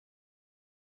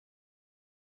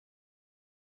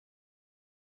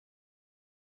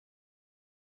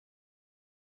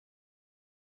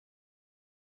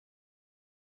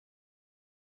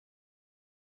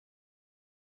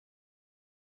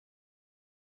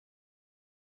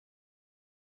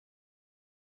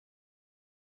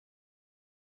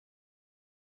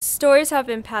stories have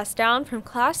been passed down from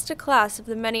class to class of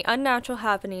the many unnatural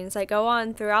happenings that go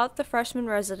on throughout the freshman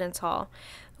residence hall.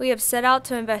 We have set out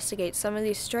to investigate some of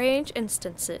these strange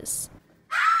instances.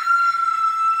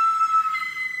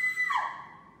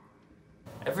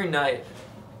 Every night,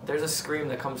 there's a scream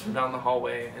that comes from down the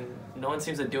hallway, and no one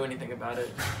seems to do anything about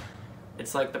it.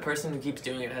 It's like the person who keeps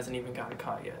doing it hasn't even gotten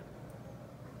caught yet.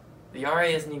 The RA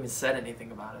hasn't even said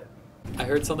anything about it. I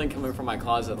heard something coming from my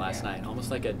closet last night,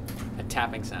 almost like a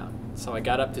tapping sound. So I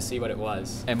got up to see what it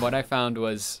was. And what I found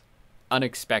was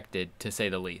unexpected, to say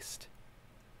the least.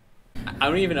 I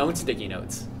don't even own sticky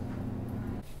notes.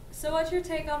 So what's your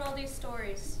take on all these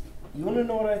stories? You want to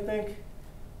know what I think?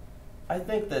 I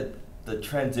think that the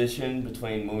transition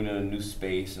between moving to a new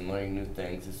space and learning new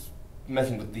things is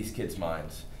messing with these kids'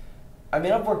 minds. I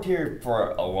mean, I've worked here for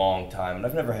a long time, and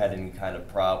I've never had any kind of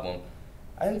problem.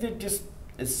 I think there just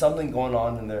is something going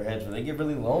on in their heads where they get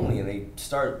really lonely and they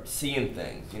start seeing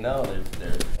things, you know?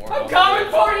 They're I'm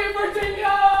coming for you,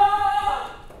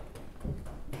 Virginia!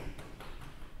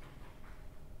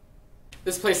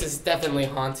 This place is definitely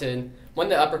haunted.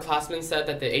 One of the upperclassmen said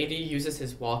that the AD uses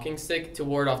his walking stick to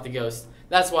ward off the ghost.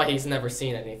 That's why he's never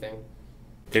seen anything.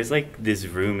 There's like this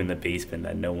room in the basement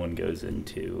that no one goes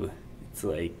into. It's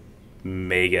like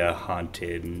mega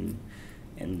haunted,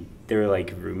 and they were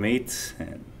like roommates.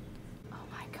 And oh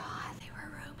my god, they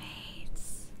were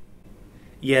roommates.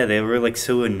 Yeah, they were like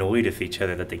so annoyed with each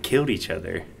other that they killed each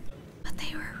other. But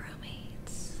they were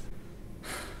roommates.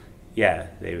 Yeah,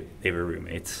 they were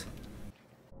roommates.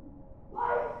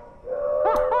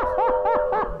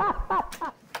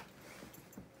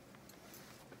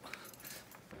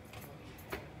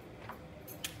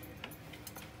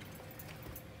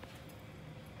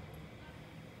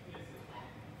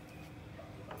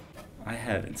 I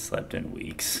haven't slept in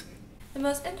weeks. The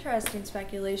most interesting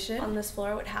speculation on this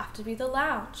floor would have to be the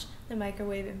lounge, the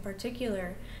microwave in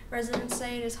particular. Residents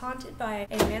say it is haunted by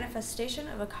a manifestation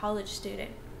of a college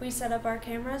student. We set up our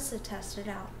cameras to test it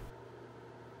out.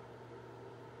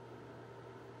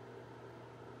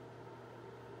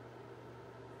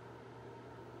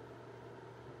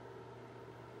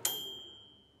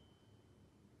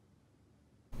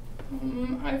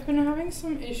 I've been having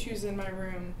some issues in my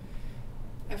room.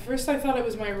 At first I thought it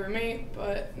was my roommate,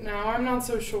 but now I'm not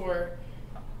so sure.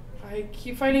 I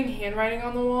keep finding handwriting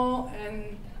on the wall,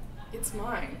 and it's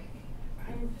mine.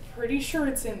 I'm pretty sure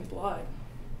it's in blood.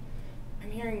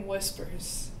 I'm hearing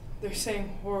whispers. They're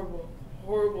saying horrible,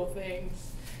 horrible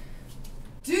things.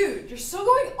 Dude, you're still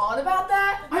going on about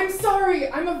that? I'm sorry,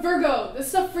 I'm a Virgo. This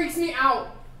stuff freaks me out.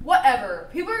 Whatever.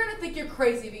 People are gonna think you're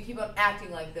crazy if you keep on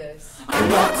acting like this. I'm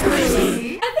not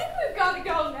crazy. I think we've got to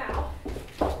go now.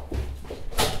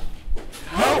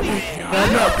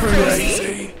 I'm not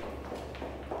crazy.